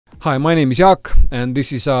Hi, my name is Jak, and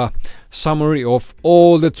this is a summary of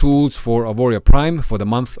all the tools for Auvoria Prime for the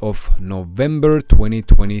month of November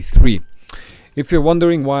 2023. If you're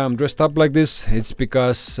wondering why I'm dressed up like this, it's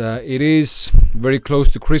because it is very close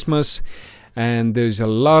to Christmas and there's a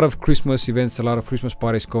lot of Christmas events, a lot of Christmas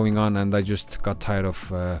parties going on, and I just got tired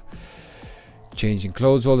of changing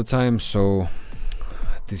clothes all the time, so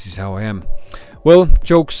this is how I am. Well,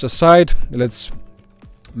 jokes aside, let's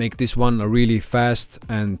make this one a really fast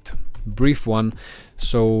and brief one.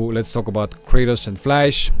 So let's talk about Kratos and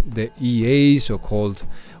Flash, the EAs, so called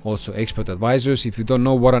also expert advisors. If you don't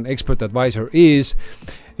know what an expert advisor is,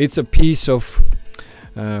 it's a piece of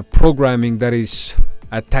programming that is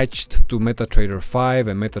attached to MetaTrader 5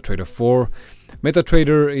 and MetaTrader 4.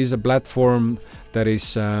 MetaTrader is a platform that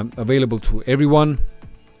is available to everyone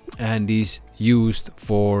and is used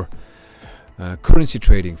for currency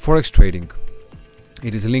trading, forex trading.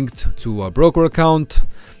 It is linked to a broker account,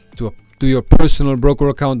 to your personal broker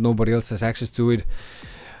account. Nobody else has access to it.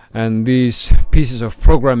 And these pieces of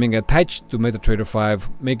programming attached to MetaTrader 5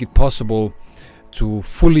 make it possible to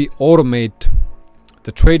fully automate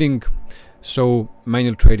the trading, so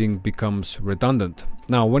manual trading becomes redundant.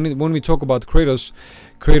 Now, when we talk about Kratos,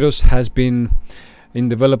 Kratos has been in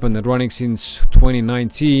development and running since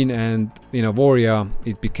 2019, and in Auvoria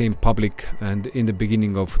it became public and in the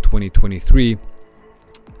beginning of 2023.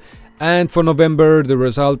 And for November the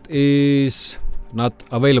result is not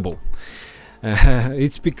available.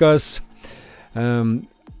 It's because the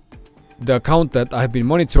account that I've been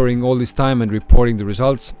monitoring all this time and reporting the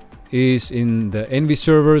results is in the Envy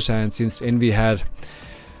servers, and since Envy had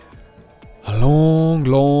a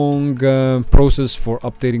long process for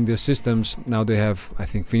updating their systems, now they have, I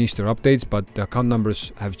think, finished their updates, but the account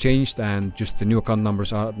numbers have changed and just the new account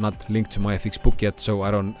numbers are not linked to my FX book yet, so I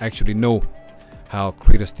don't actually know how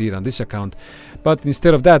Kratos did on this account. But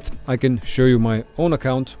instead of that, I can show you my own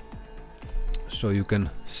account so you can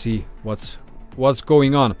see what's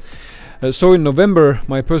going on. So in November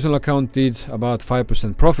my personal account did about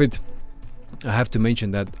 5% profit. I have to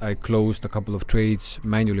mention that I closed a couple of trades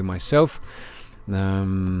manually myself.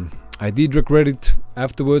 I did regret it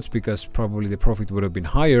afterwards because probably the profit would have been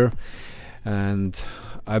higher, and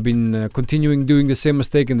I've been continuing doing the same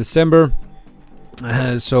mistake in December.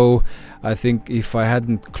 So I think if I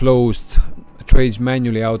hadn't closed trades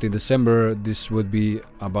manually out in December, this would be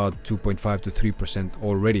about 2.5 to 3%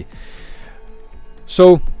 already.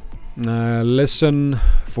 So lesson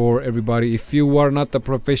for everybody: if you are not a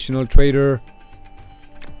professional trader,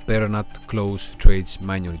 better not close trades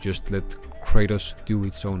manually. Just let Kratos do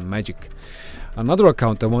its own magic. Another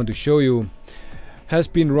account I want to show you has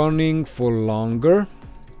been running for longer.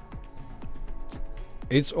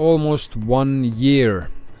 It's almost 1 year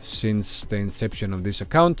since the inception of this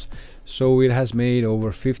account, so it has made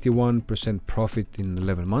over 51% profit in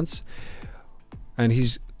 11 months, and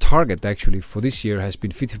his target actually for this year has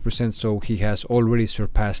been 50%, so he has already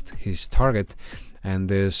surpassed his target, and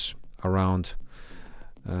there's around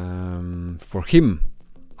for him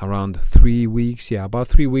around 3 weeks, about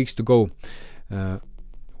 3 weeks to go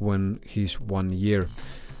when he's 1 year.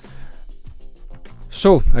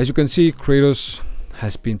 So as you can see, Kratos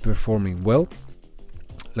has been performing well.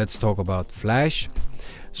 Let's talk about Flash.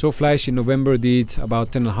 So Flash in November did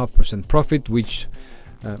about 10.5% profit, which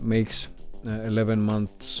makes 11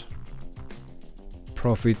 months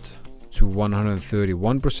profit to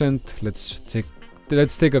 131%.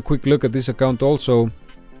 Let's take a quick look at this account also.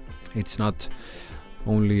 It's not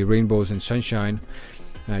only rainbows and sunshine.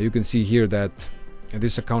 You can see here that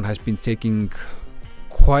this account has been taking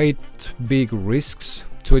quite big risks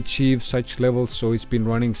to achieve such levels. So it's been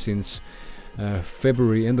running since end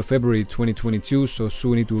of February 2022, so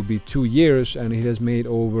soon it will be 2 years, and it has made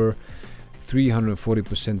over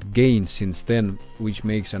 340% gain since then, which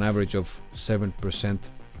makes an average of 7%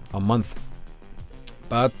 a month.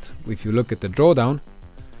 But if you look at the drawdown,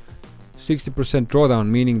 60% drawdown,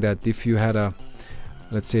 meaning that if you had a,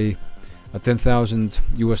 let's say, a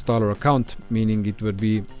 $10,000 account, meaning it would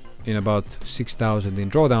be in about 6,000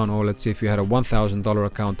 in drawdown, or let's say if you had a $1,000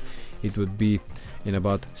 account, it would be in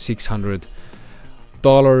about $600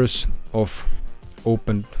 of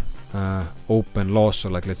open loss, or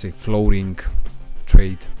like, let's say, floating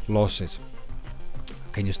trade losses.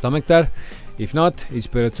 Can you stomach that? If not, it's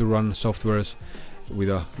better to run softwares with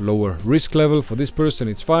a lower risk level. For this person,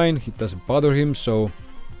 it's fine, it doesn't bother him. So,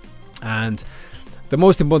 and the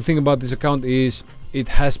most important thing about this account is it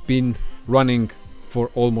has been running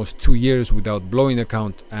for almost 2 years without blowing the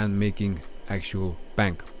account and making actual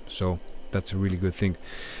bank. So that's a really good thing.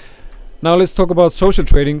 Now let's talk about social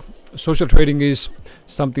trading. Social trading is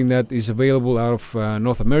something that is available out of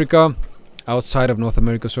North America, outside of North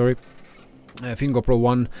America, sorry. Fingo Pro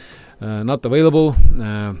 1 not available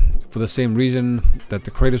for the same reason that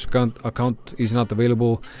the creators account is not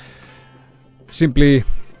available. Simply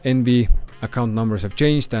NV account numbers have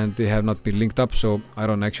changed and they have not been linked up, so I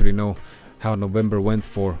don't actually know how November went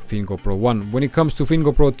for Fingo Pro 1. When it comes to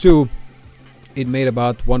Fingo Pro 2, it made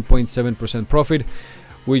about 1.7% profit,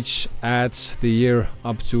 which adds the year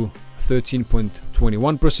up to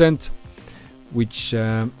 13.21%, which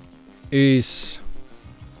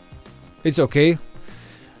it's okay,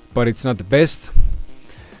 but it's not the best.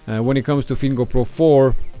 When it comes to Fingo Pro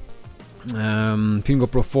 4, Fingo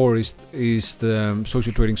Pro 4 is the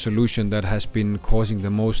social trading solution that has been causing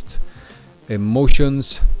the most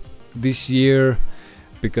emotions this year,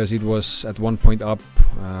 because it was at one point up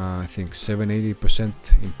I think 780%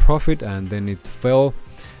 in profit, and then it fell.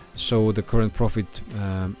 So the current profit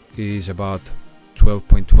is about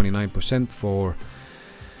 12.29% for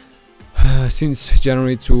since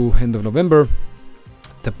January to end of November.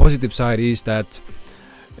 The positive side is that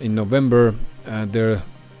in November there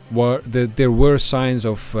were signs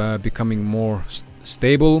of becoming more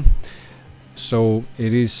stable, so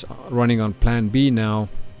it is running on plan B now,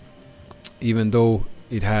 even though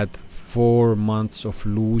it had 4 months of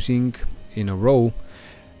losing in a row.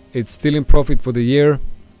 It's still in profit for the year,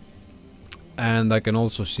 and I can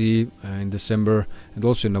also see in December and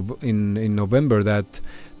also in November that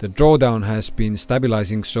the drawdown has been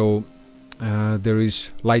stabilizing, so there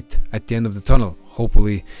is light at the end of the tunnel.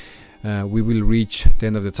 Hopefully we will reach the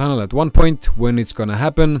end of the tunnel at one point. When it's gonna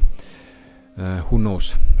happen, who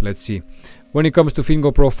knows, let's see. When it comes to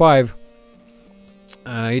Fingo Pro 5,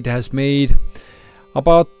 it has made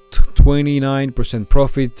about 29%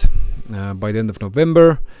 profit by the end of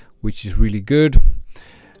November, which is really good.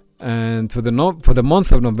 And for the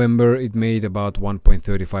month of November, it made about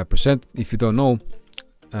 1.35%. If you don't know,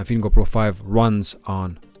 Fingo Pro 5 runs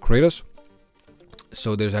on Kratos,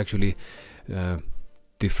 so there's actually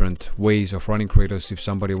different ways of running Kratos. If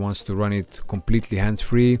somebody wants to run it completely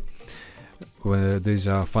hands-free, where there's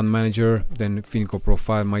a fund manager, then Fingo Pro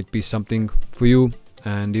 5 might be something for you.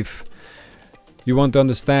 And if you want to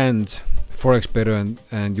understand Forex better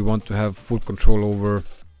and you want to have full control over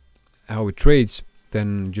how it trades,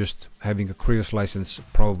 then just having a Kratos license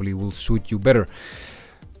probably will suit you better.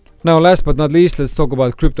 Now, last but not least, let's talk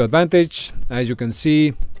about Crypto Advantage. As you can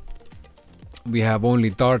see, we have only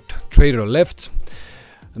Dart Trader left.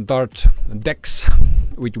 Dart Dex,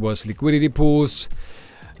 which was liquidity pools,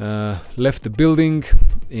 left the building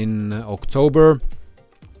in October,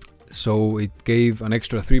 so it gave an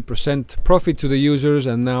extra 3% profit to the users,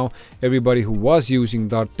 and now everybody who was using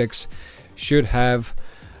Dart Dex should have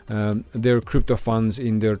their crypto funds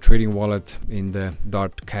in their trading wallet in the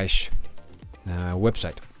Dart Cash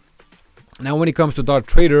website. Now, when it comes to Dart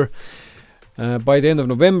Trader, by the end of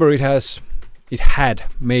November, it had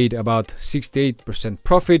made about 68%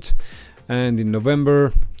 profit, and in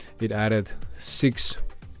November it added 6%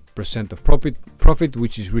 of profit,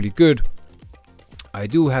 which is really good. I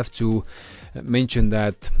do have to mention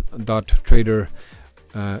that Dart Trader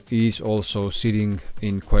is also sitting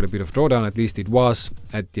in quite a bit of drawdown. At least it was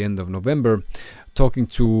at the end of November. Talking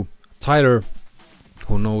to Tyler,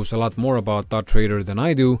 who knows a lot more about Dart Trader than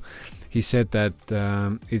I do, he said that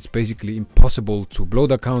it's basically impossible to blow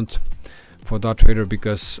the account for Dart Trader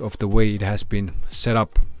because of the way it has been set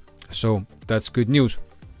up. So that's good news.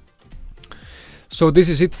 So this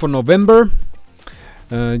is it for November.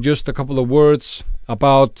 Just a couple of words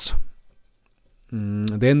about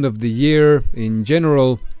the end of the year in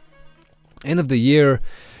general. End of the year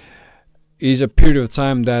is a period of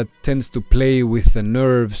time that tends to play with the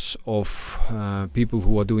nerves of people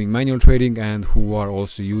who are doing manual trading and who are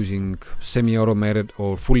also using semi-automated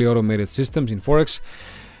or fully automated systems in Forex.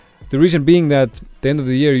 The reason being that at the end of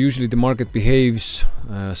the year, usually the market behaves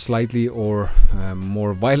slightly or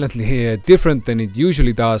more violently different than it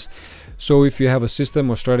usually does. So if you have a system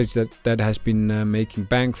or strategy that has been making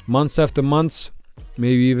bank months after months,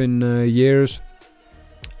 maybe even years,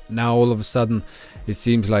 now all of a sudden it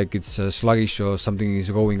seems like it's sluggish or something is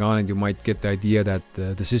going on, and you might get the idea that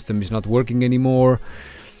the system is not working anymore,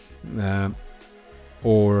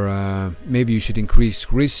 or maybe you should increase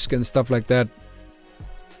risk and stuff like that.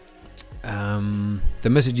 The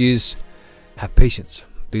message is, have patience.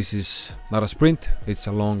 This is not a sprint, it's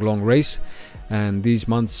a long race, and these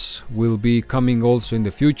months will be coming also in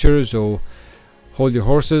the future, so hold your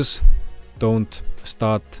horses. Don't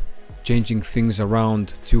start changing things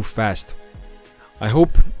around too fast. I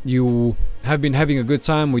hope you have been having a good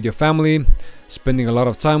time with your family, spending a lot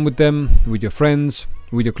of time with them, with your friends,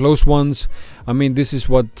 with your close ones. I mean, this is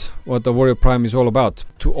what Auvoria Prime is all about,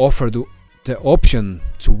 to offer the option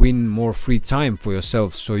to win more free time for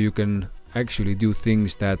yourself, so you can actually do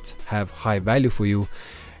things that have high value for you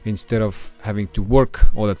instead of having to work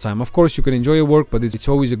all the time. Of course, you can enjoy your work, but it's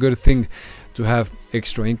always a good thing to have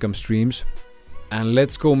extra income streams. And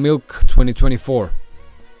let's go milk 2024.